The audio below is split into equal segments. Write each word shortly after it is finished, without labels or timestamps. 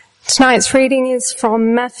Tonight's reading is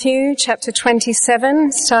from Matthew chapter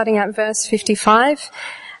 27, starting at verse 55.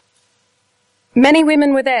 Many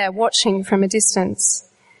women were there watching from a distance.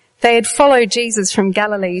 They had followed Jesus from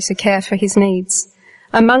Galilee to care for his needs.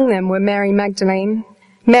 Among them were Mary Magdalene,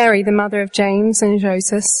 Mary the mother of James and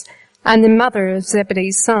Joseph, and the mother of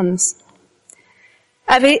Zebedee's sons.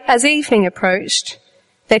 As evening approached,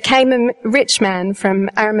 there came a rich man from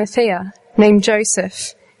Arimathea named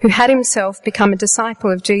Joseph, who had himself become a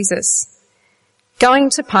disciple of Jesus. Going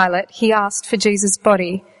to Pilate, he asked for Jesus'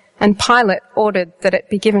 body, and Pilate ordered that it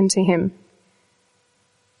be given to him.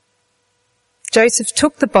 Joseph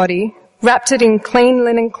took the body, wrapped it in clean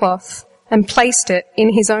linen cloth, and placed it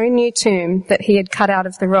in his own new tomb that he had cut out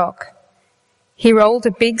of the rock. He rolled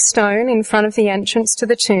a big stone in front of the entrance to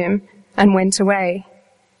the tomb and went away.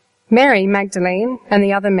 Mary Magdalene and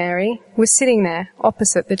the other Mary were sitting there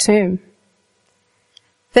opposite the tomb.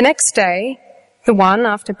 The next day, the one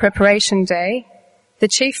after preparation day, the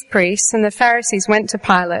chief priests and the Pharisees went to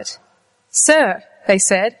Pilate. "Sir," they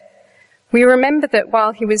said, "we remember that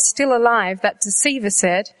while he was still alive, that deceiver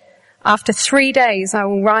said, 'After 3 days I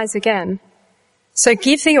will rise again.' So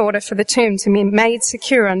give the order for the tomb to be made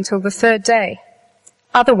secure until the 3rd day.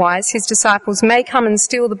 Otherwise his disciples may come and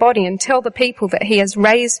steal the body and tell the people that he has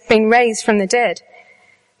been raised from the dead.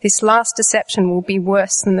 This last deception will be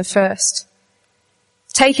worse than the first."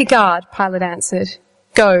 "Take a guard," Pilate answered.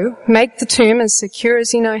 "Go, make the tomb as secure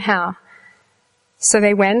as you know how." So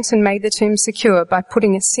they went and made the tomb secure by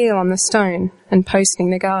putting a seal on the stone and posting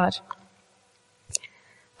the guard.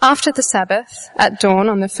 After the Sabbath, at dawn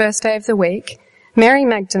on the 1st day of the week, Mary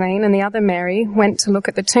Magdalene and the other Mary went to look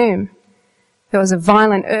at the tomb. There was a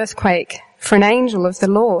violent earthquake, for an angel of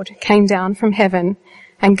the Lord came down from heaven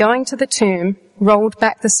and, going to the tomb, rolled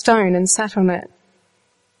back the stone and sat on it.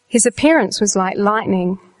 His appearance was like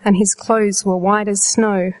lightning, and his clothes were white as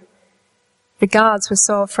snow. The guards were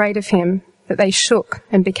so afraid of him that they shook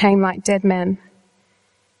and became like dead men.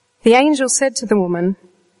 The angel said to the woman,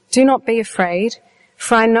 "Do not be afraid,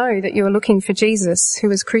 for I know that you are looking for Jesus, who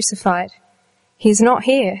was crucified. He is not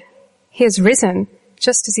here. He has risen,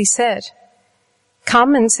 just as he said.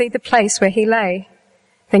 Come and see the place where he lay.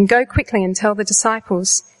 Then go quickly and tell the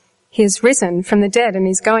disciples, he has risen from the dead and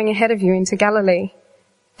is going ahead of you into Galilee.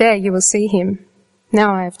 There you will see him.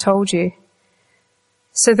 Now I have told you."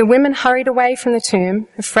 So the women hurried away from the tomb,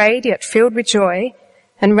 afraid yet filled with joy,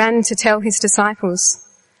 and ran to tell his disciples.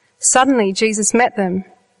 Suddenly Jesus met them.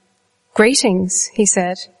 "Greetings," he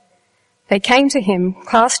said. They came to him,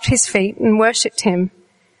 clasped his feet, and worshipped him.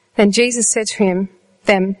 Then Jesus said to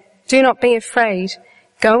them, "Do not be afraid.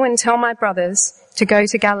 Go and tell my brothers to go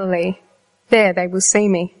to Galilee. There they will see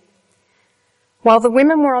me." While the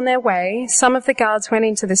women were on their way, some of the guards went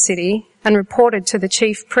into the city and reported to the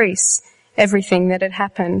chief priests everything that had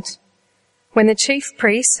happened. When the chief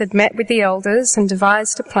priests had met with the elders and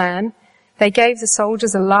devised a plan, they gave the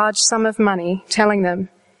soldiers a large sum of money, telling them,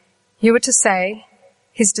 "You were to say,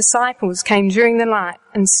 'His disciples came during the night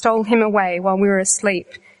and stole him away while we were asleep.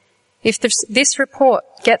 If this report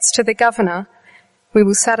gets to the governor, we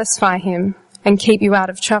will satisfy him and keep you out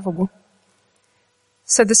of trouble.'"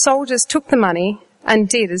 So the soldiers took the money and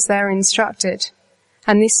did as they were instructed,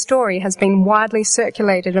 and this story has been widely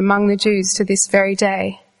circulated among the Jews to this very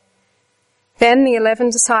day. Then the 11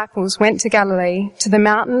 disciples went to Galilee, to the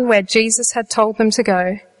mountain where Jesus had told them to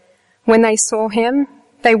go. When they saw him,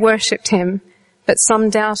 they worshipped him, but some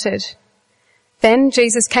doubted. Then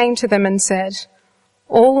Jesus came to them and said,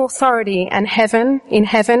 "All authority in heaven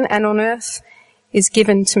and on earth is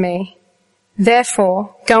given to me.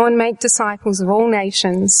 Therefore, go and make disciples of all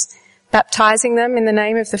nations, baptizing them in the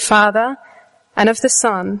name of the Father and of the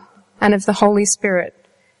Son and of the Holy Spirit,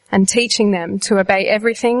 and teaching them to obey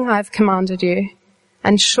everything I have commanded you.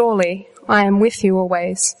 And surely I am with you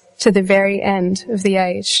always to the very end of the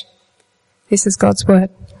age." This is God's word.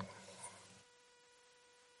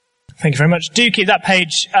 Thank you very much. Do keep that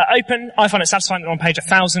page open. I find it satisfying that we're on page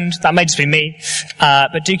 1000. That may just be me,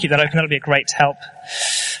 but do keep that open. That'll be a great help.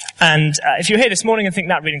 And if you're here this morning and think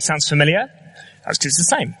that reading sounds familiar, that's because it's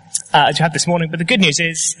the same as you had this morning. But the good news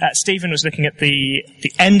is Stephen was looking at the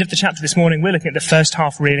end of the chapter this morning. We're looking at the first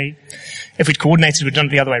half, really. If we'd coordinated, we'd done it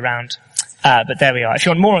the other way around. But there we are. If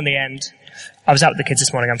you want more on the end, I was out with the kids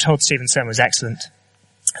this morning. I'm told Stephen's sermon was excellent.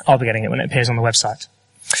 I'll be getting it when it appears on the website.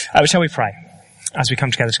 Shall we pray as we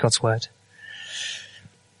come together to God's word?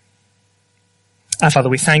 Our Father,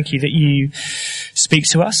 we thank you that you speak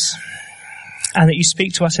to us, and that you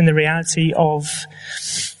speak to us in the reality of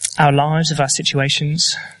our lives, of our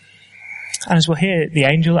situations. And as we'll hear the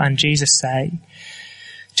angel and Jesus say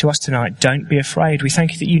to us tonight, don't be afraid. We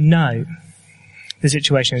thank you that you know the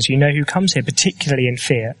situations. You know who comes here, particularly in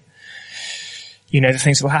fear. You know the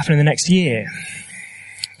things that will happen in the next year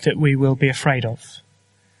that we will be afraid of.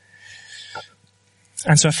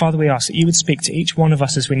 And so, Father, we ask that you would speak to each one of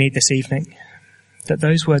us as we need this evening, that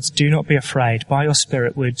those words, do not be afraid, by your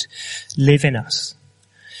Spirit would live in us,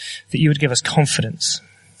 that you would give us confidence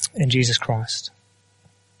in Jesus Christ.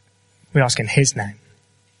 We ask in his name.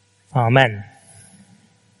 Amen.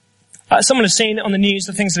 Someone has seen on the news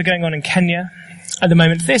the things that are going on in Kenya at the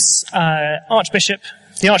moment. This the Archbishop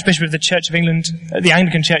of the Church of England, the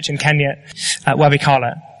Anglican Church in Kenya,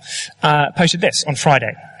 Wabikala, posted this on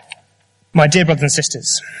Friday. My dear brothers and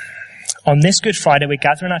sisters, on this Good Friday we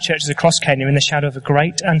gather in our churches across Kenya in the shadow of a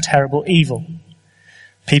great and terrible evil.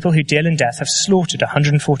 People who deal in death have slaughtered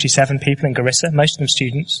 147 people in Garissa, most of them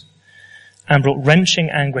students, and brought wrenching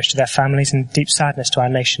anguish to their families and deep sadness to our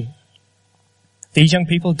nation. These young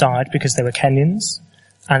people died because they were Kenyans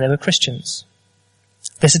and they were Christians.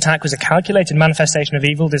 This attack was a calculated manifestation of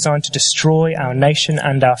evil designed to destroy our nation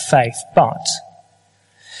and our faith. But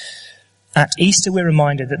at Easter we're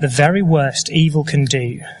reminded that the very worst evil can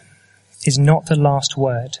do is not the last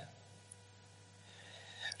word.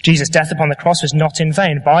 Jesus' death upon the cross was not in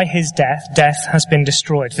vain. By his death, death has been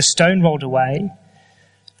destroyed. The stone rolled away,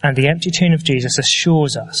 and the empty tomb of Jesus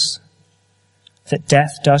assures us that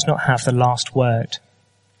death does not have the last word.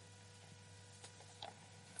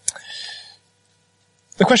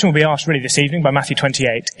 The question we'll be asked really this evening by Matthew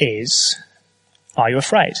 28 is, are you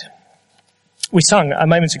afraid? We sung a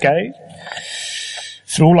moment ago,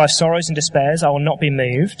 through all life's sorrows and despairs, I will not be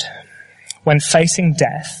moved. When facing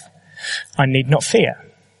death, I need not fear.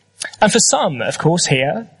 And for some, of course,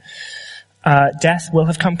 here, death will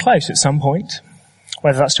have come close at some point,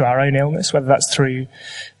 whether that's to our own illness, whether that's through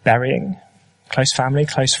burying close family,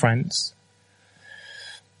 close friends.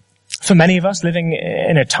 For many of us living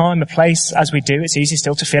in a time, a place as we do, it's easy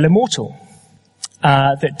still to feel immortal.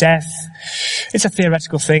 That death, it's a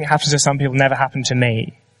theoretical thing, it happens to some people, never happened to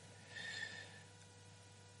me.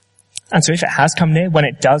 And so if it has come near, when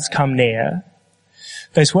it does come near,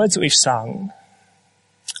 those words that we've sung,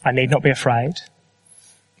 I need not be afraid,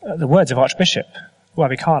 the words of Archbishop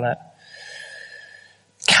Wabikala,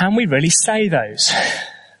 can we really say those?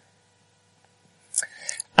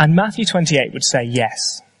 And Matthew 28 would say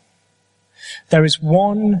yes. There is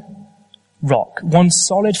one rock, one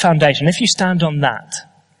solid foundation. If you stand on that,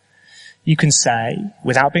 you can say,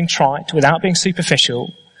 without being trite, without being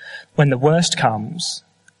superficial, when the worst comes,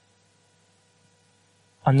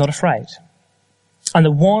 I'm not afraid. And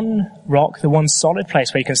the one rock, the one solid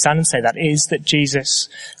place where you can stand and say that is that Jesus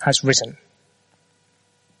has risen.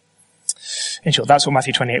 In short, that's what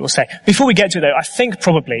Matthew 28 will say. Before we get to it though, I think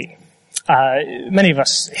probably many of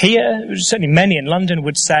us here, certainly many in London,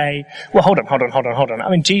 would say, well, hold on. I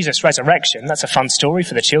mean, Jesus' resurrection, that's a fun story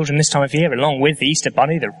for the children this time of year, along with the Easter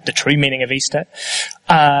bunny, the true meaning of Easter.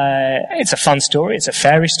 It's a fun story, it's a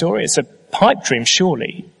fairy story, it's a pipe dream,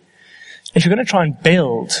 surely. If you're going to try and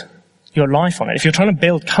build your life on it, if you're trying to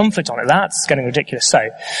build comfort on it, that's getting ridiculous. So,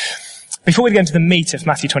 before we get into the meat of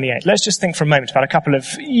Matthew 28, let's just think for a moment about a couple of,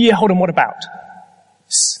 what about?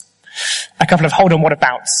 A couple of what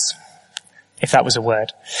abouts, if that was a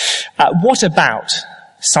word. What about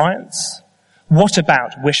science? What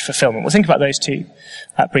about wish fulfillment? We'll think about those two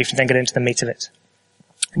briefly, then get into the meat of it.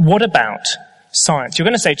 What about science? You're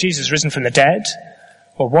going to say Jesus is risen from the dead,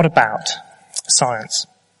 or what about science?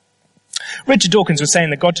 Richard Dawkins was saying in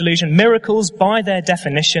The God Delusion, miracles, by their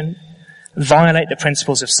definition, violate the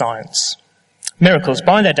principles of science. Miracles,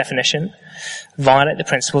 by their definition, violate the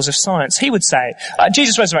principles of science. He would say,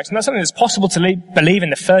 Jesus' resurrection, that's something that's possible to believe in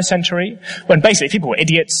the first century, when basically people were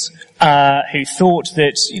idiots, who thought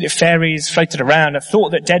that fairies floated around and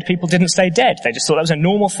thought that dead people didn't stay dead. They just thought that was a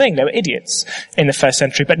normal thing. They were idiots in the first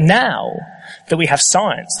century. But now that we have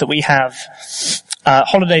science, that we have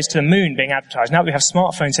holidays to the moon being advertised, now that we have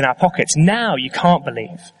smartphones in our pockets, now you can't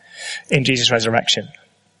believe in Jesus' resurrection.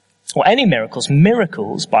 Or any miracles.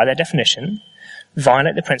 Miracles, by their definition,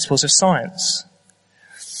 violate the principles of science.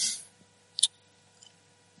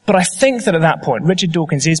 But I think that at that point, Richard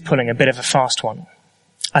Dawkins is pulling a bit of a fast one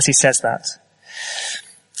as he says that.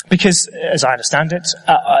 Because, as I understand it,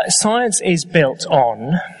 science is built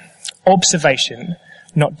on observation,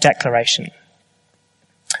 not declaration.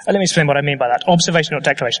 Let me explain what I mean by that. Observation, not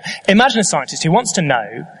declaration. Imagine a scientist who wants to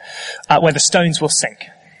know whether stones will sink.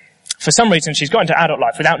 For some reason, she's got into adult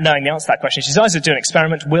life without knowing the answer to that question. She decides to do an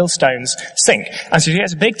experiment, will stones sink? And so she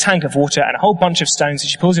gets a big tank of water and a whole bunch of stones that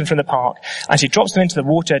she pulls in from the park, and she drops them into the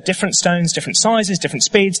water, different stones, different sizes, different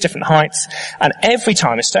speeds, different heights, and every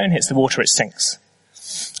time a stone hits the water, it sinks.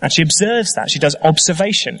 And she observes that. She does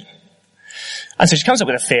observation. And so she comes up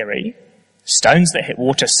with a theory: stones that hit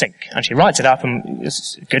water sink. And she writes it up, and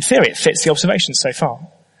it's a good theory. It fits the observations so far.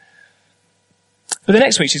 But the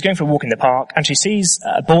next week she's going for a walk in the park, and she sees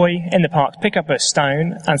a boy in the park pick up a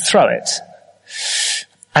stone and throw it.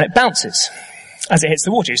 And it bounces as it hits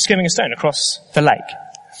the water. He's skimming a stone across the lake.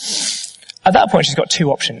 At that point she's got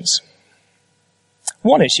two options.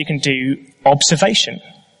 One is she can do observation.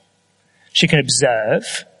 She can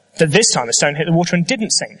observe that this time the stone hit the water and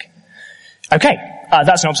didn't sink. Okay,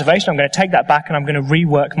 that's an observation. I'm going to take that back and I'm going to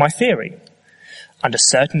rework my theory. Under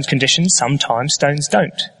certain conditions, sometimes stones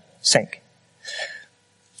don't sink.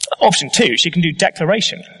 Option two, she can do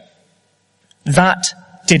declaration. That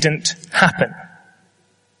didn't happen.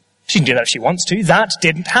 She can do that if she wants to. That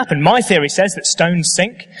didn't happen. My theory says that stones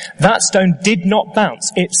sink. That stone did not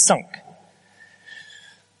bounce. It sunk.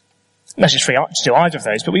 Now she's free to do either of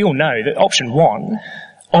those, but we all know that option one,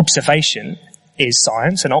 observation, is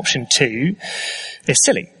science, and option two is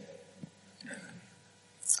silly.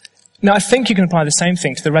 Now I think you can apply the same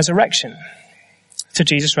thing to the resurrection, to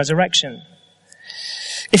Jesus' resurrection.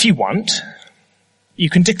 If you want, you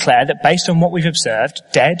can declare that based on what we've observed,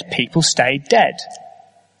 dead people stay dead.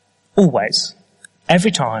 Always.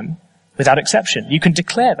 Every time, without exception. You can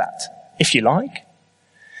declare that, if you like.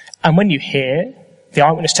 And when you hear the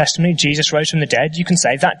eyewitness testimony, Jesus rose from the dead, you can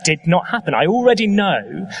say, that did not happen. I already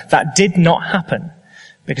know that did not happen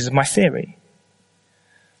because of my theory.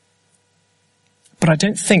 But I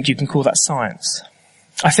don't think you can call that science.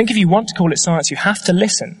 I think if you want to call it science, you have to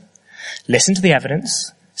listen. Listen to the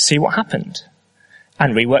evidence, see what happened,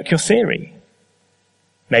 and rework your theory.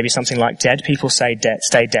 Maybe something like dead people stay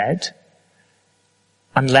dead,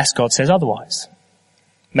 unless God says otherwise.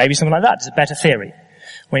 Maybe something like that is a better theory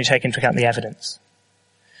when you take into account the evidence.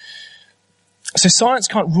 So science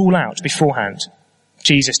can't rule out beforehand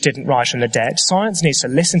Jesus didn't rise from the dead. Science needs to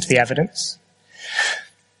listen to the evidence.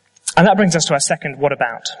 And that brings us to our second what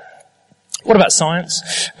about. What about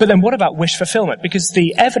science? But then what about wish fulfillment? Because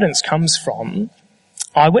the evidence comes from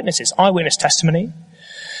eyewitnesses, eyewitness testimony.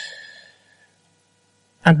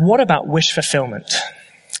 And what about wish fulfillment?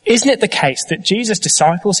 Isn't it the case that Jesus'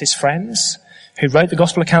 disciples, his friends, who wrote the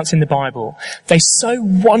gospel accounts in the Bible, they so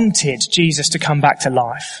wanted Jesus to come back to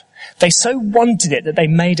life. They so wanted it that they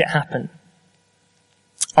made it happen.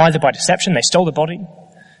 Either by deception, they stole the body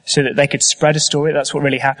so that they could spread a story, that's what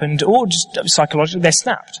really happened, or just psychologically, they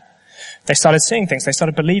snapped. They started seeing things, they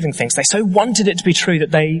started believing things. They so wanted it to be true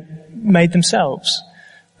that they made themselves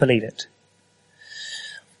believe it.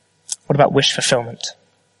 What about wish fulfillment?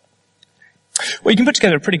 Well, you can put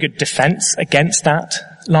together a pretty good defense against that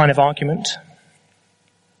line of argument.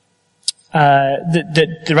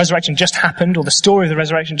 The resurrection just happened, or the story of the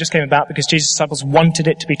resurrection just came about because Jesus' disciples wanted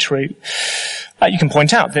it to be true. You can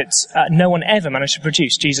point out that no one ever managed to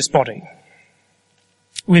produce Jesus' body.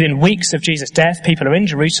 Within weeks of Jesus' death, people are in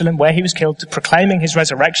Jerusalem where he was killed proclaiming his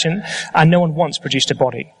resurrection, and no one once produced a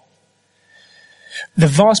body. The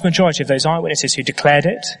vast majority of those eyewitnesses who declared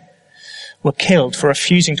it were killed for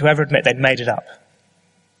refusing to ever admit they'd made it up.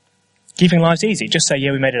 Keeping lives easy, just say,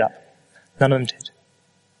 yeah, we made it up. None of them did.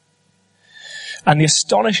 And the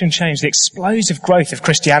astonishing change, the explosive growth of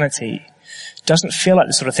Christianity doesn't feel like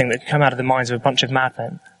the sort of thing that can come out of the minds of a bunch of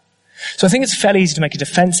madmen. So I think it's fairly easy to make a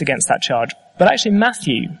defense against that charge. But actually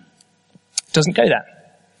Matthew doesn't go there.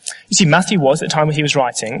 You see, Matthew was, at the time when he was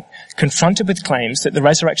writing, confronted with claims that the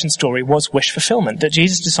resurrection story was wish fulfillment, that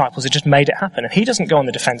Jesus' disciples had just made it happen. And he doesn't go on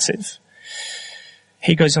the defensive.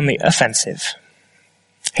 He goes on the offensive.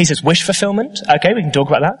 He says wish fulfillment. Okay, we can talk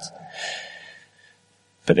about that.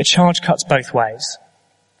 But the charge cuts both ways.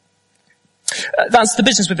 That's the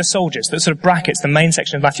business with the soldiers, that sort of brackets the main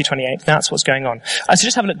section of Matthew 28. That's what's going on. So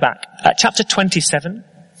just have a look back. Chapter 27.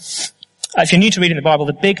 If you're new to reading the Bible,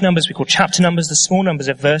 the big numbers we call chapter numbers, the small numbers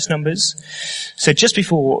are verse numbers. So just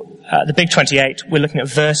before the big 28, we're looking at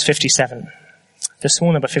verse 57. The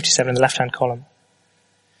small number 57 in the left-hand column.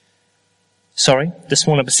 Sorry, the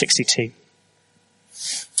small number 62.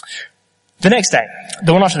 The next day,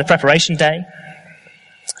 the one after the preparation day,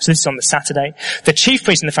 so this is on the Saturday, the chief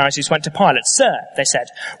priests and the Pharisees went to Pilate. Sir, they said,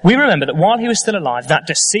 we remember that while he was still alive, that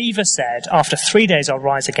deceiver said, after 3 days I'll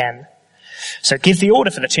rise again. So give the order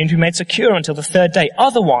for the tomb to be made secure until the third day.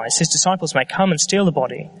 Otherwise, his disciples may come and steal the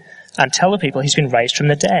body and tell the people he's been raised from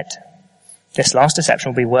the dead. This last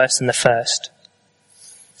deception will be worse than the first.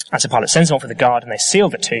 And so Pilate sends them off with a guard and they seal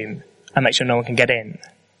the tomb and make sure no one can get in.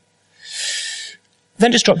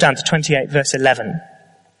 Then just drop down to 28 verse 11.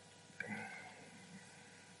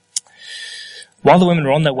 While the women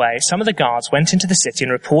were on their way, some of the guards went into the city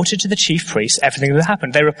and reported to the chief priests everything that had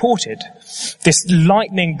happened. They reported this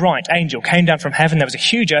lightning bright angel came down from heaven. There was a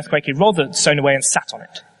huge earthquake. He rolled the stone away and sat on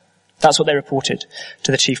it. That's what they reported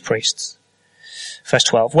to the chief priests. Verse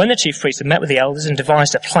 12. When the chief priests had met with the elders and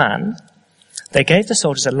devised a plan, they gave the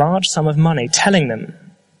soldiers a large sum of money, telling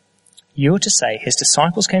them, "You are to say, his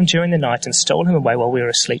disciples came during the night and stole him away while we were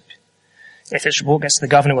asleep. If this report gets to the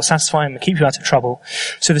governor, we'll satisfy him and keep you out of trouble."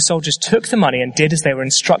 So the soldiers took the money and did as they were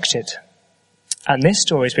instructed. And this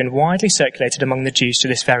story has been widely circulated among the Jews to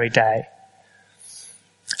this very day.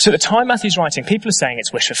 So at the time Matthew's writing, people are saying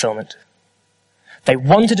it's wish fulfillment. They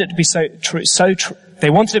wanted it to be they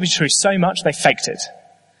wanted it to be true so much they faked it.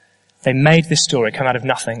 They made this story come out of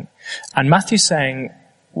nothing. And Matthew's saying,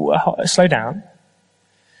 slow down.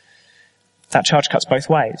 That charge cuts both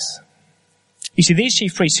ways. You see, these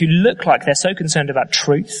chief priests who look like they're so concerned about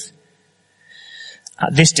truth,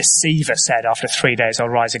 this deceiver said, after 3 days I'll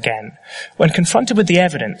rise again. When confronted with the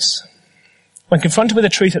evidence, when confronted with the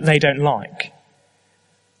truth that they don't like,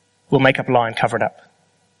 we'll make up a lie and cover it up.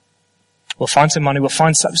 We'll find some money, we'll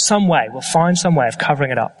find some way of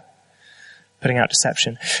covering it up, putting out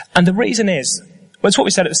deception. And the reason is, well, it's what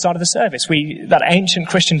we said at the start of the service. That ancient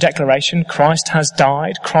Christian declaration, Christ has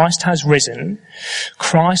died, Christ has risen,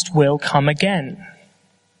 Christ will come again.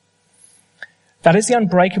 That is the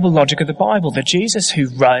unbreakable logic of the Bible. The Jesus who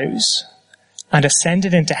rose and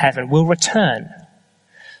ascended into heaven will return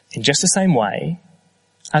in just the same way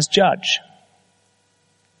as judge.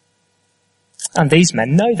 And these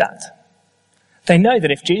men know that. They know that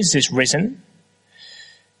if Jesus is risen,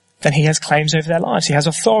 then he has claims over their lives. He has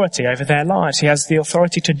authority over their lives. He has the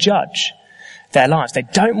authority to judge their lives. They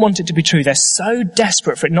don't want it to be true. They're so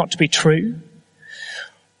desperate for it not to be true,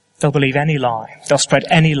 they'll believe any lie. They'll spread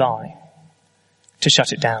any lie to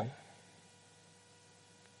shut it down.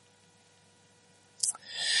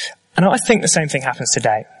 And I think the same thing happens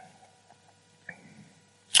today.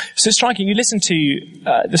 So it's striking. You listen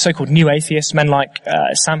to the so-called new atheists, men like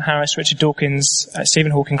Sam Harris, Richard Dawkins,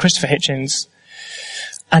 Stephen Hawking, Christopher Hitchens,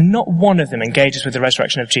 and not one of them engages with the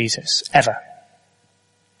resurrection of Jesus, ever.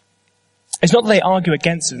 It's not that they argue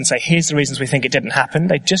against it and say, here's the reasons we think it didn't happen.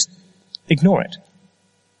 They just ignore it.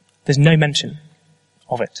 There's no mention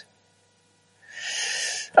of it.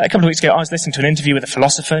 A couple of weeks ago, I was listening to an interview with a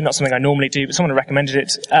philosopher, not something I normally do, but someone recommended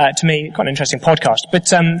it to me. Quite an interesting podcast. But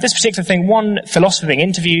this particular thing, one philosopher being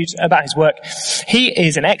interviewed about his work, he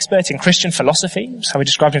is an expert in Christian philosophy, so he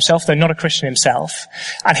described himself, though not a Christian himself.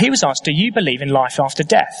 And he was asked, do you believe in life after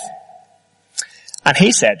death? And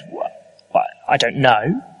he said, well, I don't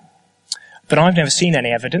know, but I've never seen any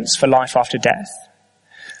evidence for life after death.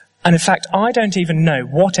 And in fact, I don't even know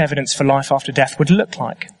what evidence for life after death would look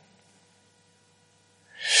like.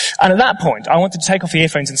 And at that point, I wanted to take off the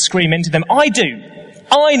earphones and scream into them, I do.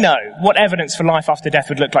 I know what evidence for life after death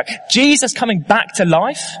would look like. Jesus coming back to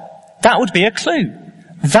life, that would be a clue.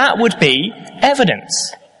 That would be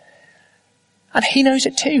evidence. And he knows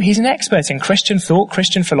it too. He's an expert in Christian thought,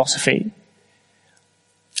 Christian philosophy.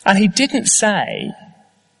 And he didn't say,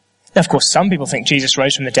 now of course some people think Jesus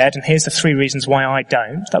rose from the dead, and here's the 3 reasons why I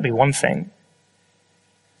don't. That'd be one thing.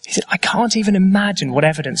 He said, I can't even imagine what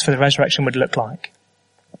evidence for the resurrection would look like.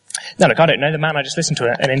 Now look, I don't know the man, I just listened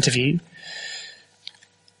to an interview.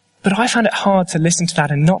 But I found it hard to listen to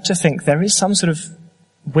that and not to think there is some sort of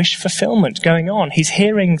wish fulfillment going on. He's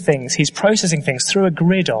hearing things, he's processing things through a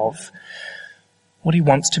grid of what he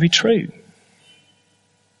wants to be true.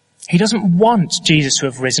 He doesn't want Jesus to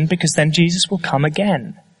have risen because then Jesus will come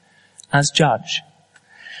again as judge.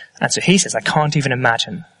 And so he says, I can't even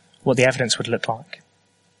imagine what the evidence would look like.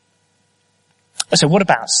 So what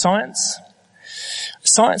about science?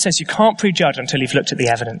 Science says you can't prejudge until you've looked at the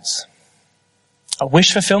evidence. A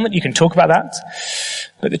wish fulfillment, you can talk about that,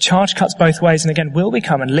 but the charge cuts both ways. And again, will we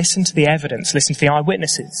come and listen to the evidence, listen to the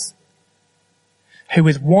eyewitnesses, who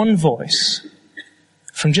with one voice,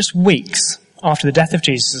 from just weeks after the death of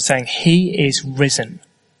Jesus, are saying, he is risen.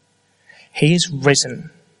 He is risen.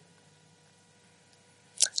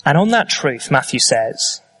 And on that truth, Matthew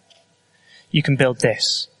says, you can build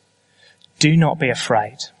this. Do not be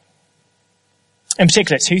afraid. In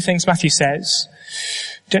particular, 2 things Matthew says.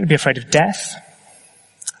 Don't be afraid of death.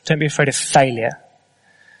 Don't be afraid of failure.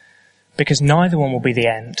 Because neither one will be the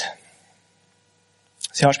end.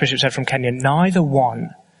 As the Archbishop said from Kenya, neither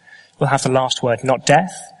one will have the last word. Not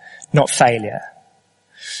death, not failure.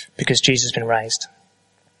 Because Jesus has been raised.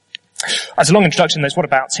 As a long introduction, those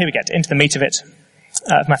whatabouts, here we get into the meat of it,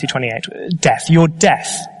 of Matthew 28. Death. Your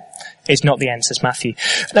death is not the end, says Matthew.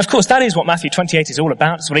 And of course, that is what Matthew 28 is all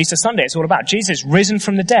about. It's what Easter Sunday is all about. Jesus risen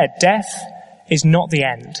from the dead. Death is not the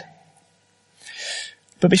end.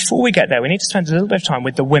 But before we get there, we need to spend a little bit of time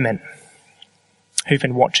with the women who've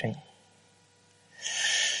been watching.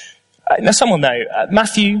 Now, some will know,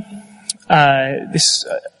 Matthew, this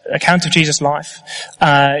account of Jesus' life,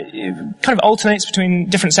 kind of alternates between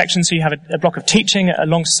different sections. So you have a block of teaching, a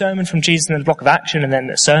long sermon from Jesus, and then a block of action, and then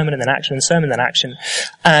a sermon, and then action, and sermon, and then action.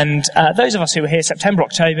 And those of us who were here September,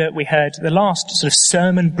 October, we heard the last sort of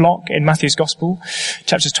sermon block in Matthew's Gospel,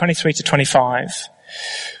 chapters 23 to 25.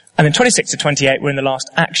 And then 26 to 28, we're in the last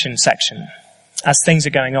action section, as things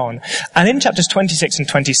are going on. And in chapters 26 and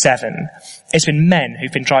 27, it's been men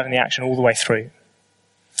who've been driving the action all the way through.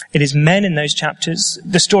 It is men in those chapters,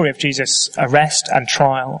 the story of Jesus' arrest and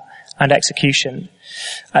trial and execution.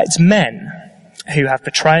 It's men who have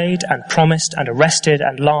betrayed and promised and arrested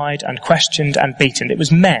and lied and questioned and beaten. It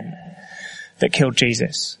was men that killed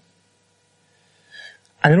Jesus.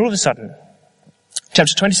 And then all of a sudden,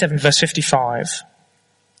 chapter 27, verse 55,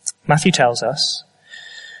 Matthew tells us,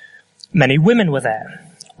 many women were there,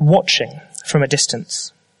 watching from a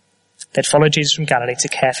distance. They'd followed Jesus from Galilee to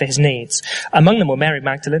care for his needs. Among them were Mary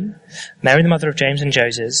Magdalene, Mary the mother of James and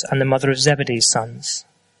Joses, and the mother of Zebedee's sons.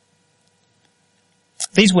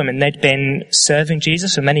 These women, they'd been serving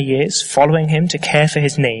Jesus for many years, following him to care for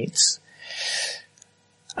his needs.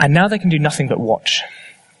 And now they can do nothing but watch.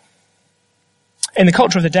 In the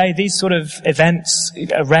culture of the day, these sort of events,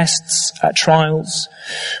 arrests, trials,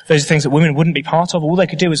 those are things that women wouldn't be part of. All they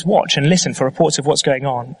could do is watch and listen for reports of what's going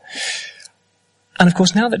on. And of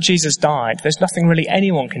course, now that Jesus died, there's nothing really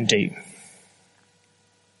anyone can do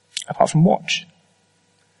apart from watch.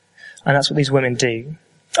 And that's what these women do.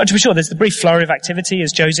 Oh, to be sure, there's the brief flurry of activity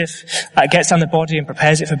as Joseph gets down the body and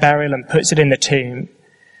prepares it for burial and puts it in the tomb.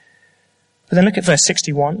 But then look at verse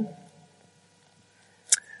 61.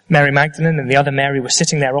 Mary Magdalene and the other Mary were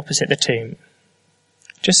sitting there opposite the tomb.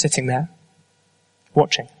 Just sitting there,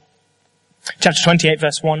 watching. Chapter 28,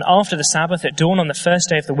 verse 1, after the Sabbath, at dawn on the first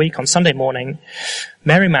day of the week, on Sunday morning,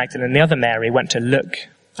 Mary Magdalene and the other Mary went to look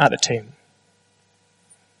at the tomb.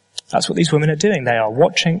 That's what these women are doing. They are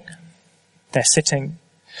watching, they're sitting,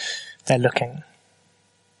 they're looking.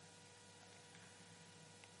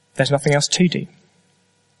 There's nothing else to do.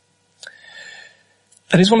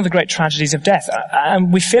 That is one of the great tragedies of death.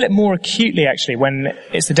 And we feel it more acutely, actually, when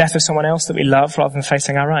it's the death of someone else that we love rather than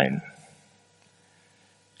facing our own.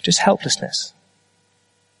 Just helplessness.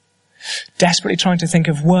 Desperately trying to think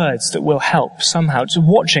of words that will help somehow. Just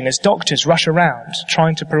watching as doctors rush around,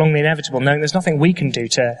 trying to prolong the inevitable, knowing there's nothing we can do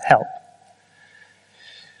to help.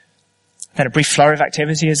 Then a brief flurry of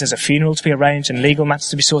activity as there's a funeral to be arranged and legal matters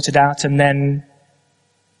to be sorted out, and then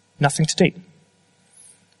nothing to do.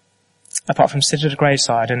 Apart from sit at a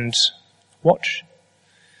graveside and watch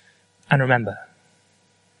and remember.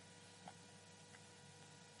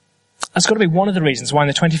 That's got to be one of the reasons why in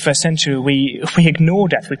the 21st century we ignore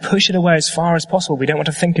death. We push it away as far as possible. We don't want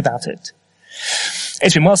to think about it.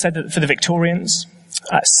 It's been well said that for the Victorians,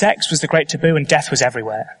 sex was the great taboo and death was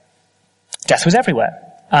everywhere. Death was everywhere.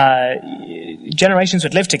 Generations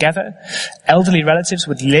would live together. Elderly relatives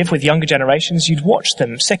would live with younger generations. You'd watch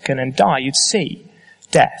them sicken and die. You'd see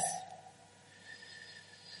death.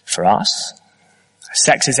 For us,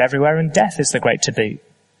 sex is everywhere and death is the great taboo.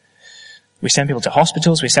 We send people to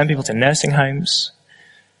hospitals, we send people to nursing homes.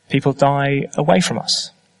 People die away from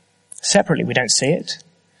us. Separately, we don't see it.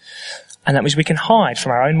 And that means we can hide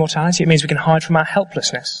from our own mortality. It means we can hide from our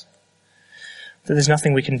helplessness. That there's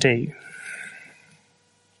nothing we can do.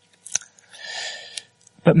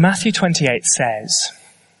 But Matthew 28 says,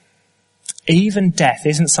 even death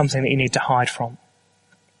isn't something that you need to hide from.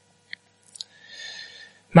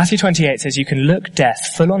 Matthew 28 says you can look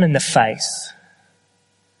death full on in the face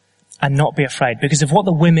and not be afraid because of what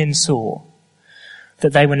the women saw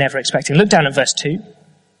that they were never expecting. Look down at verse 2.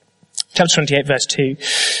 Chapter 28, verse 2.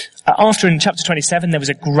 After in chapter 27 there was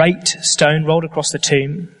a great stone rolled across the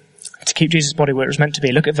tomb to keep Jesus' body where it was meant to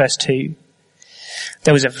be. Look at verse 2.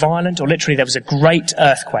 There was a violent, or literally there was a great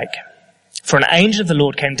earthquake. For an angel of the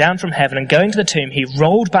Lord came down from heaven and going to the tomb, he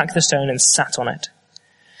rolled back the stone and sat on it.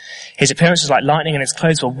 His appearance was like lightning and his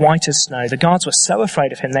clothes were white as snow. The guards were so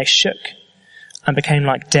afraid of him they shook and became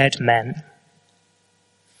like dead men.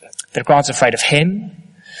 The guards are afraid of him.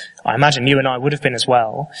 I imagine you and I would have been as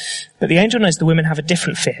well. But the angel knows the women have a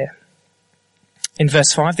different fear. In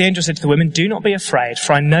verse 5, the angel said to the women, do not be afraid,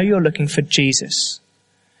 for I know you're looking for Jesus,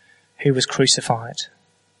 who was crucified.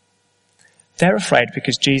 They're afraid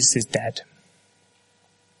because Jesus is dead.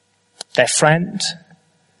 Their friend,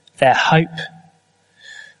 their hope,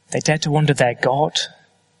 they dared to wander their God,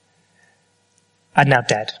 are now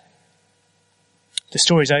dead. The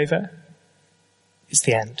story's over. It's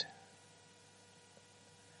the end.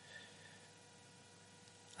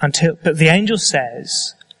 But the angel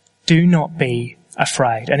says, do not be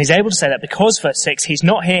afraid. And he's able to say that because, verse 6, he's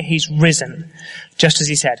not here, he's risen. Just as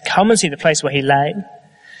he said, come and see the place where he lay.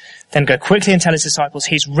 Then go quickly and tell his disciples,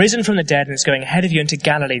 he's risen from the dead and is going ahead of you into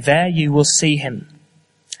Galilee. There you will see him.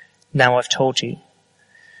 Now I've told you.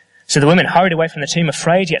 So the women hurried away from the tomb,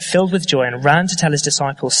 afraid yet filled with joy, and ran to tell his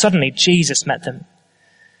disciples. Suddenly Jesus met them.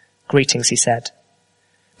 Greetings, he said.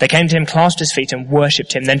 They came to him, clasped his feet, and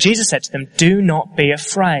worshipped him. Then Jesus said to them, do not be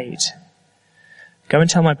afraid. Go and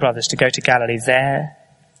tell my brothers to go to Galilee. There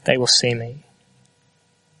they will see me.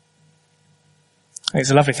 It's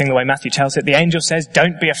a lovely thing the way Matthew tells it. The angel says,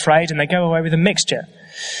 don't be afraid, and they go away with a mixture.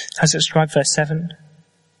 How's it described, verse 7?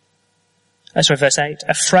 Verse 8.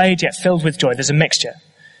 Afraid yet filled with joy. There's a mixture.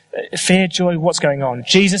 Fear, joy, what's going on?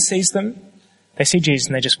 Jesus sees them. They see Jesus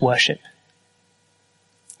and they just worship.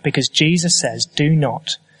 Because Jesus says, do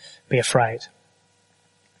not be afraid.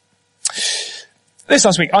 This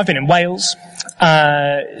last week, I've been in Wales.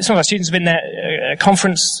 Some of our students have been there, a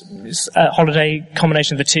conference, holiday,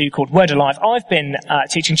 combination of the two called Word Alive. I've been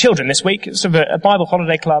teaching children this week. It's sort of a Bible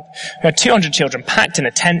holiday club. We had 200 children packed in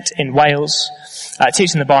a tent in Wales,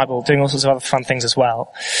 teaching the Bible, doing all sorts of other fun things as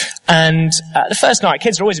well. And the first night,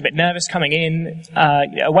 kids are always a bit nervous coming in,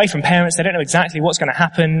 away from parents. They don't know exactly what's going to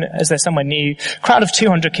happen as they're somewhere new. Crowd of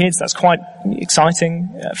 200 kids, that's quite exciting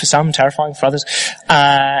for some, terrifying for others.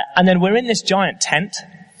 And then we're in this giant tent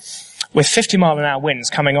with 50-mile-an-hour winds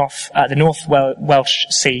coming off the North Welsh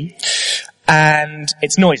Sea, and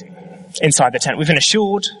it's noisy inside the tent. We've been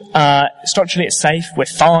assured structurally it's safe, we're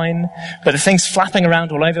fine, but the thing's flapping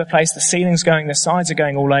around all over the place, the ceiling's going, the sides are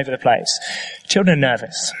going all over the place. Children are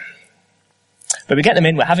nervous. But we get them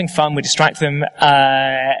in, we're having fun, we distract them,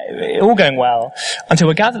 all going well, until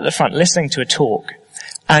we're gathered at the front listening to a talk.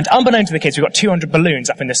 And unbeknown to the kids, we've got 200 balloons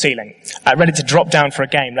up in the ceiling, ready to drop down for a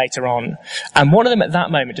game later on. And one of them at that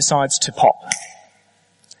moment decides to pop.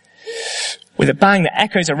 With a bang that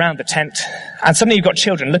echoes around the tent, and suddenly you've got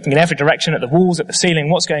children looking in every direction, at the walls, at the ceiling,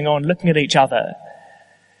 what's going on, looking at each other.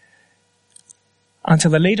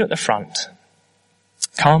 Until the leader at the front,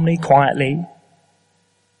 calmly, quietly,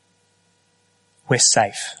 we're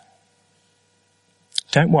safe.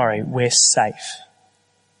 Don't worry, we're safe.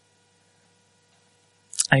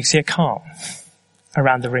 And you see a calm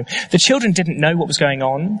around the room. The children didn't know what was going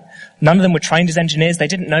on. None of them were trained as engineers. They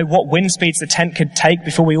didn't know what wind speeds the tent could take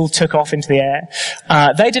before we all took off into the air.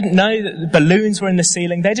 They didn't know that the balloons were in the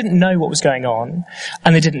ceiling. They didn't know what was going on,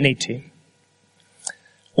 and they didn't need to.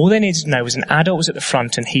 All they needed to know was an adult was at the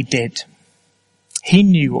front, and he did. He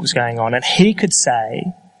knew what was going on, and he could say,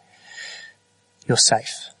 you're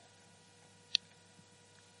safe.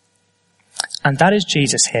 And that is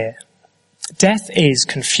Jesus here. Death is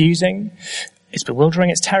confusing, it's bewildering,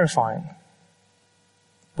 it's terrifying.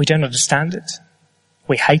 We don't understand it.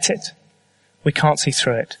 We hate it. We can't see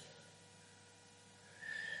through it.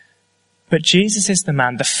 But Jesus is the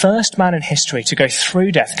man, the first man in history to go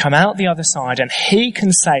through death, come out the other side, and he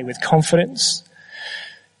can say with confidence,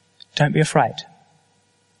 don't be afraid.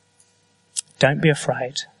 Don't be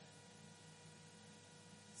afraid.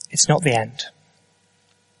 It's not the end.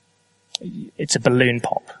 It's a balloon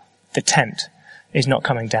pop. The tent is not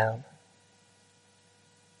coming down.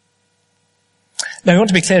 Now, I want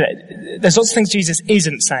to be clear that there's lots of things Jesus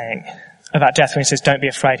isn't saying about death when he says, don't be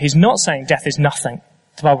afraid. He's not saying death is nothing.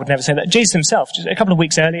 The Bible would never say that. Jesus himself, just a couple of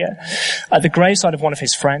weeks earlier, at the graveside of one of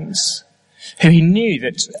his friends, who he knew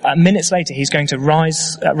that minutes later he's going to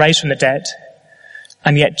raise from the dead,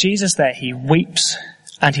 and yet Jesus there, he weeps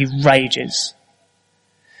and he rages.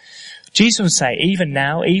 Jesus would say, even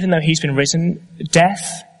now, even though he's been risen,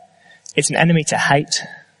 death, it's an enemy to hate.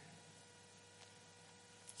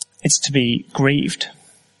 It's to be grieved,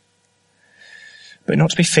 but not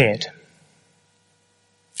to be feared.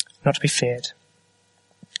 Not to be feared.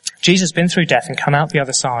 Jesus has been through death and come out the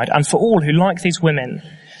other side, and for all who, like these women,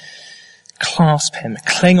 clasp him,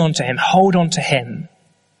 cling on to him, hold on to him,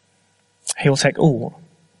 he will take all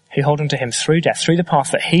who hold on to him through death, through the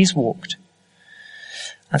path that he's walked,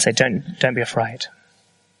 and say, don't be afraid.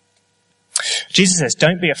 Jesus says,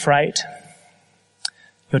 don't be afraid.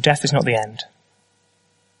 Your death is not the end.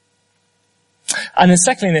 And then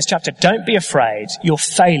secondly in this chapter, don't be afraid. Your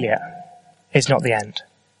failure is not the end.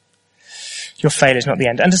 Your failure is not the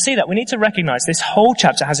end. And to see that, we need to recognize this whole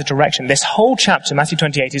chapter has a direction. This whole chapter, Matthew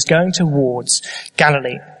 28, is going towards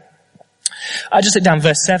Galilee. I just look down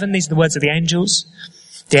verse 7. These are the words of the angel.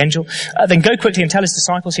 Then go quickly and tell his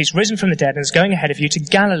disciples he's risen from the dead and is going ahead of you to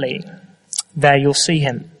Galilee. There you'll see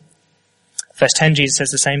him. Verse 10, Jesus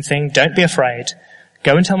says the same thing. Don't be afraid.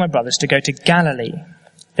 Go and tell my brothers to go to Galilee.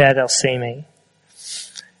 There they'll see me.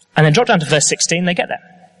 And then drop down to verse 16. They get there.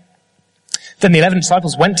 Then the 11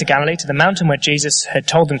 disciples went to Galilee, to the mountain where Jesus had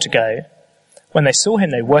told them to go. When they saw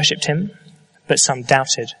him, they worshipped him, but some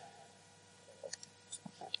doubted.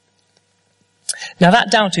 Now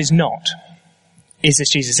that doubt is this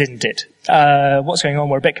Jesus, isn't it? What's going on?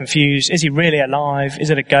 We're a bit confused. Is he really alive?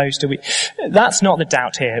 Is it a ghost? That's not the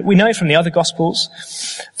doubt here. We know from the other Gospels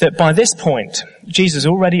that by this point, Jesus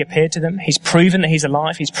already appeared to them. He's proven that he's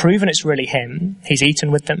alive. He's proven it's really him. He's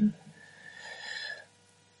eaten with them.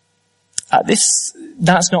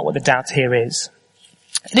 That's not what the doubt here is.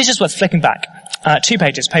 It is just worth flicking back 2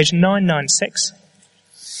 pages, page 996.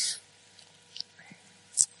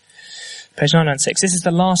 Page 996. This is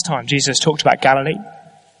the last time Jesus talked about Galilee,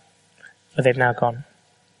 where they've now gone.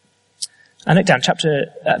 And look down,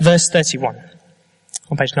 verse 31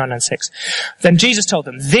 on page 996. Then Jesus told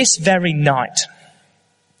them, this very night,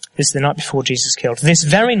 this is the night before Jesus is killed, this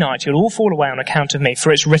very night you'll all fall away on account of me,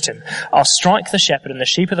 for it's written, I'll strike the shepherd and the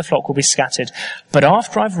sheep of the flock will be scattered. But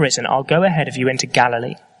after I've risen, I'll go ahead of you into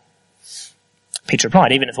Galilee. Peter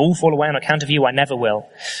replied, even if all fall away on account of you, I never will.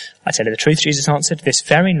 I tell you the truth, Jesus answered, this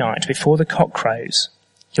very night before the cock crows,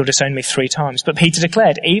 you'll disown me 3 times. But Peter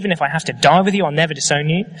declared, even if I have to die with you, I'll never disown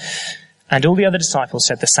you. And all the other disciples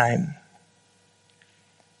said the same.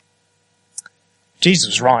 Jesus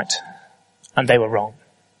was right, and they were wrong.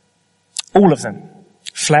 All of them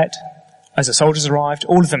fled as the soldiers arrived.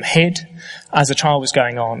 All of them hid as the trial was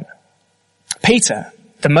going on. Peter,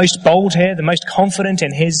 the most bold here, the most confident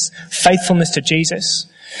in his faithfulness to Jesus,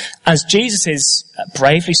 as Jesus is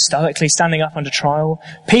bravely, stoically standing up under trial,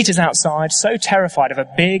 Peter's outside, so terrified of a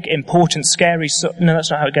big, important, scary, no,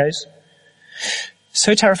 that's not how it goes.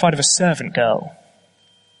 So terrified of a servant girl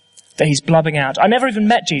that he's blubbing out, I never even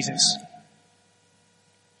met Jesus.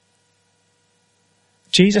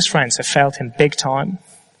 Jesus' friends have failed him big time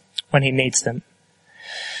when he needs them.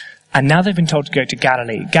 And now they've been told to go to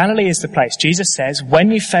Galilee. Galilee is the place. Jesus says, when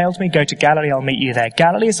you failed me, go to Galilee, I'll meet you there.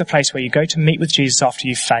 Galilee is the place where you go to meet with Jesus after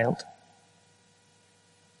you've failed.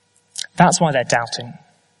 That's why they're doubting.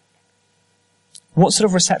 What sort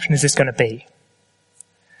of reception is this going to be?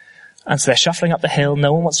 And so they're shuffling up the hill.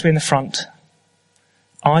 No one wants to be in the front.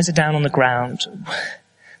 Eyes are down on the ground.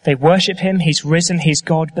 They worship him. He's risen. He's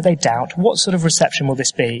God, but they doubt. What sort of reception will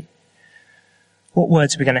this be? What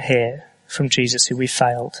words are we going to hear from Jesus who we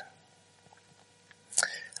failed?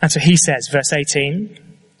 And so he says, verse 18,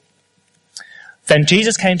 then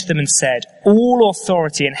Jesus came to them and said, all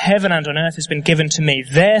authority in heaven and on earth has been given to me.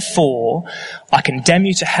 Therefore, I condemn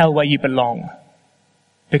you to hell where you belong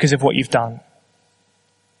because of what you've done.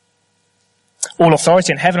 All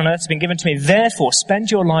authority in heaven and earth has been given to me. Therefore, spend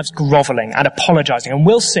your lives groveling and apologizing, and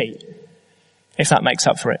we'll see if that makes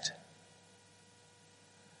up for it.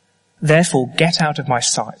 Therefore, get out of my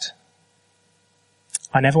sight.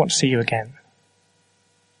 I never want to see you again.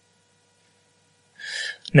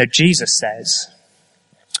 No, Jesus says,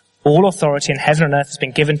 all authority in heaven and earth has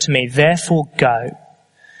been given to me. Therefore, go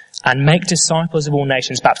and make disciples of all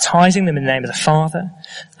nations, baptizing them in the name of the Father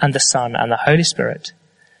and the Son and the Holy Spirit,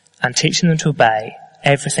 and teaching them to obey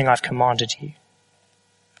everything I've commanded you.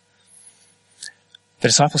 The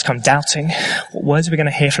disciples come doubting. What words are we going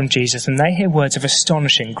to hear from Jesus? And they hear words of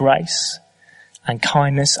astonishing grace and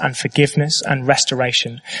kindness and forgiveness and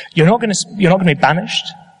restoration. You're not going to be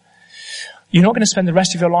banished. You're not going to spend the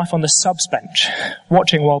rest of your life on the subs bench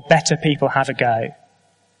watching while better people have a go.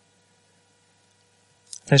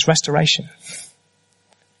 There's restoration.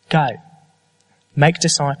 Go. Make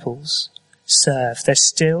disciples. Serve. There's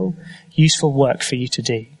still useful work for you to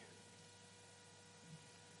do.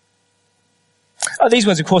 These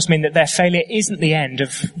words, of course, mean that their failure isn't the end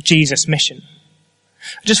of Jesus' mission.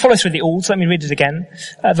 Just follow through the all, so let me read it again.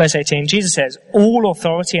 Verse 18, Jesus says, all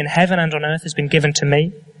authority in heaven and on earth has been given to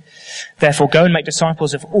me. Therefore, go and make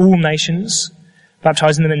disciples of all nations,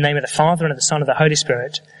 baptizing them in the name of the Father and of the Son and of the Holy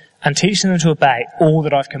Spirit, and teaching them to obey all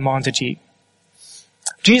that I've commanded you.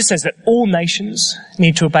 Jesus says that all nations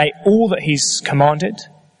need to obey all that he's commanded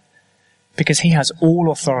because he has all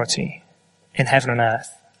authority in heaven and earth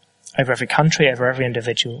over every country, over every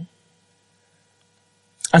individual.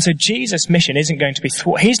 And so Jesus' mission isn't going to be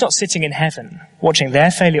thwarted. He's not sitting in heaven watching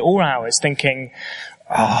their failure all hours thinking,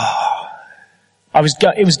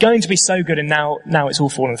 it was going to be so good and now it's all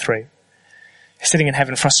fallen through. He's sitting in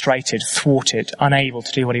heaven frustrated, thwarted, unable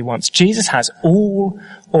to do what he wants. Jesus has all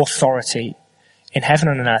authority in heaven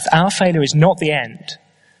and on earth. Our failure is not the end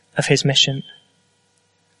of his mission.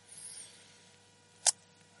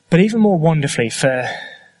 But even more wonderfully for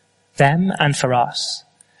them and for us,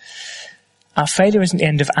 our failure isn't the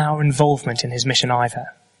end of our involvement in his mission either.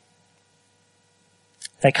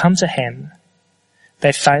 They come to him,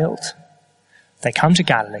 they failed, they come to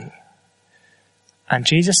Galilee, And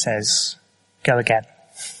Jesus says, go again.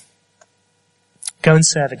 Go and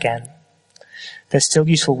serve again. There's still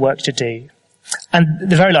useful work to do. And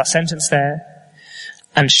the very last sentence there,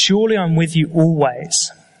 and surely I'm with you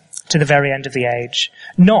always to the very end of the age.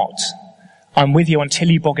 Not, I'm with you until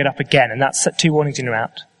you bog it up again. And that's 2 warnings in or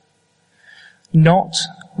out. Not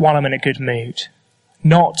while I'm in a good mood.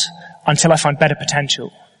 Not until I find better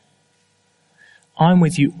potential. I'm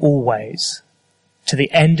with you always to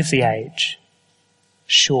the end of the age.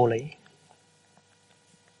 Surely.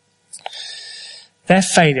 Their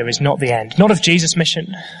failure is not the end. Not of Jesus'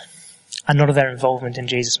 mission and not of their involvement in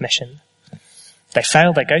Jesus' mission. They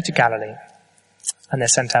fail, they go to Galilee, and they're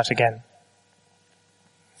sent out again.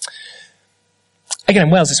 Again, in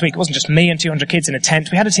Wales this week, it wasn't just me and 200 kids in a tent.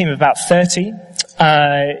 We had a team of about 30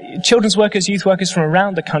 children's workers, youth workers from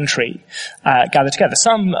around the country gathered together.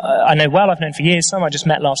 Some I know well, I've known for years. Some I just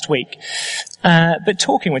met last week. But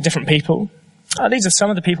talking with different people. These are some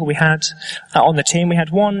of the people we had on the team. We had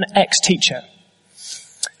one ex-teacher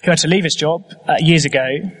who had to leave his job years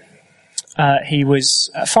ago. He was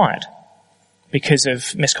fired because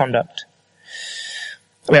of misconduct.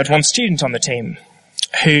 We had one student on the team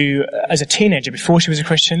who, as a teenager, before she was a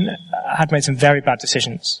Christian, had made some very bad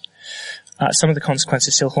decisions. Some of the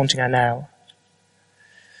consequences still haunting her now.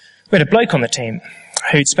 We had a bloke on the team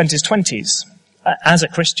who'd spent his 20s as a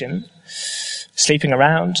Christian, sleeping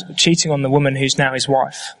around, cheating on the woman who's now his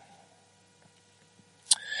wife.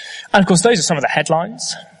 And of course, those are some of the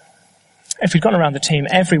headlines. If we'd gone around the team,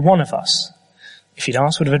 every one of us, if you'd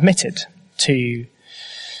asked, would have admitted to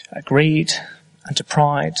greed and to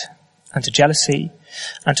pride and to jealousy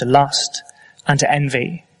and to lust and to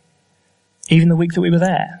envy, even the week that we were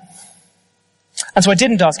there. And so I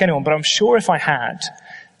didn't ask anyone, but I'm sure if I had,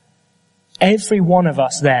 every one of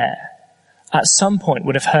us there at some point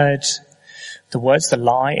would have heard the words, the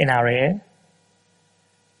lie in our ear.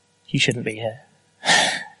 You shouldn't be here.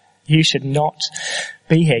 You should not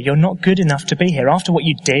be here. You're not good enough to be here. After what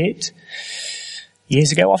you did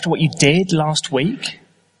years ago, after what you did last week,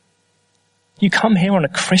 you come here on a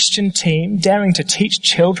Christian team daring to teach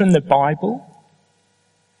children the Bible.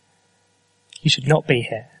 You should not be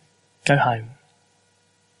here. Go home.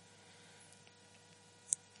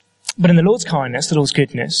 But in the Lord's kindness, the Lord's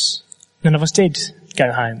goodness, none of us did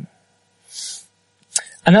go home.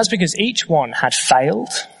 And that's because each one had failed.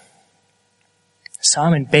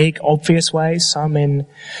 Some in big, obvious ways, some in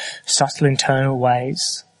subtle, internal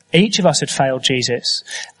ways. Each of us had failed Jesus.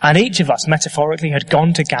 And each of us, metaphorically, had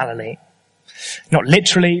gone to Galilee. Not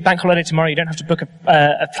literally, bank holiday tomorrow, you don't have to book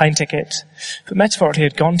a plane ticket. But metaphorically,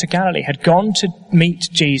 had gone to Galilee, had gone to meet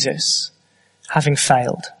Jesus, having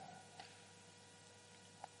failed.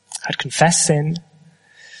 Had confessed sin,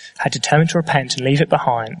 had determined to repent and leave it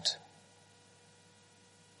behind,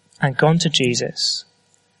 and gone to Jesus.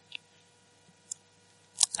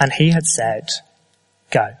 And he had said,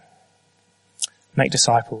 go, make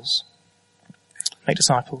disciples. Make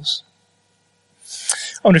disciples.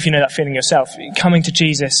 I wonder if you know that feeling yourself. Coming to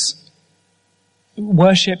Jesus,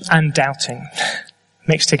 worship and doubting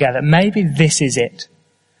mixed together. Maybe this is it.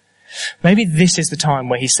 Maybe this is the time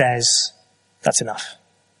where he says, that's enough.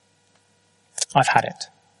 I've had it.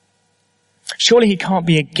 Surely he can't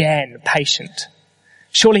be again patient.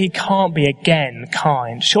 Surely he can't be again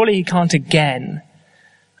kind. Surely he can't again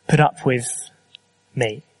put up with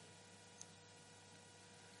me.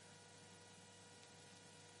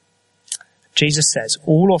 Jesus says,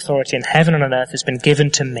 all authority in heaven and on earth has been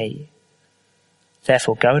given to me.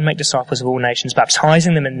 Therefore go and make disciples of all nations,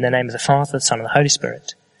 baptizing them in the name of the Father, the Son, and the Holy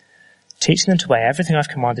Spirit, teaching them to obey everything I've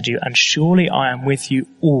commanded you, and surely I am with you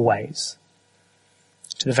always,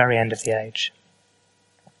 to the very end of the age.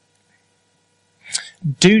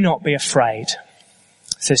 Do not be afraid,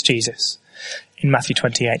 says Jesus in Matthew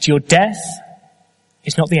 28. Your death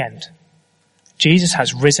is not the end. Jesus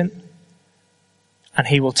has risen, and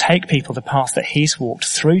he will take people the path that he's walked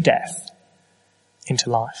through death into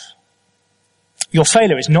life. Your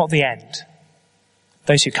failure is not the end.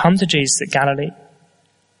 Those who come to Jesus at Galilee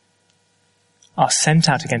are sent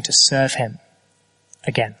out again to serve him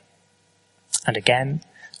again and again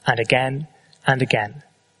and again and again.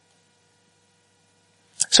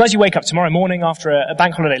 So as you wake up tomorrow morning after a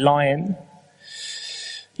bank holiday lie-in,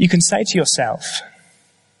 you can say to yourself,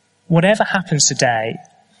 whatever happens today,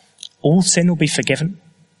 all sin will be forgiven.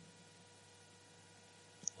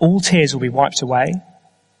 All tears will be wiped away.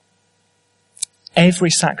 Every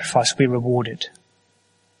sacrifice will be rewarded.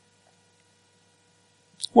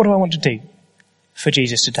 What do I want to do for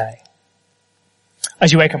Jesus today?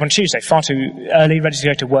 As you wake up on Tuesday, far too early, ready to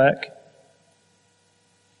go to work,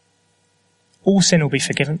 all sin will be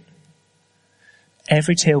forgiven.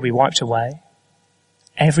 every tear will be wiped away,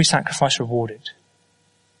 every sacrifice rewarded.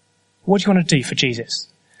 What do you want to do for Jesus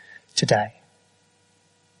today?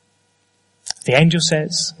 The angel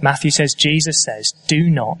says, Matthew says, Jesus says, do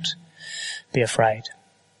not be afraid.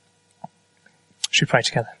 Should we pray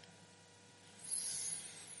together?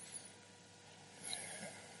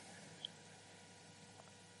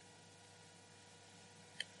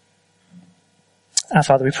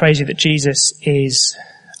 Father, we praise you that Jesus is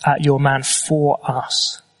your man for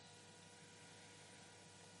us.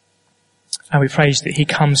 And we praise that he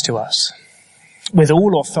comes to us with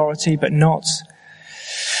all authority, but not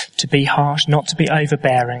to be harsh, not to be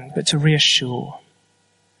overbearing, but to reassure,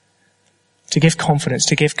 to give confidence,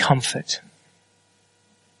 to give comfort.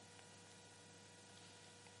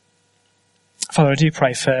 Father, I do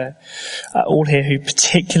pray for all here who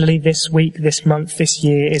particularly this week, this month, this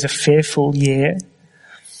year is a fearful year.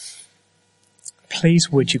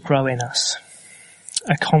 Please would you grow in us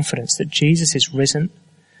a confidence that Jesus is risen,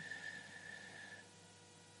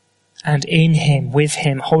 and in him, with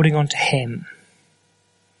him, holding on to him,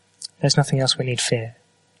 there's nothing else we need fear.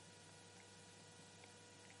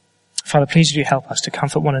 Father, please would you help us to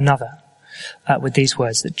comfort one another with these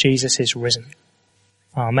words that Jesus is risen.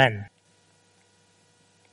 Amen.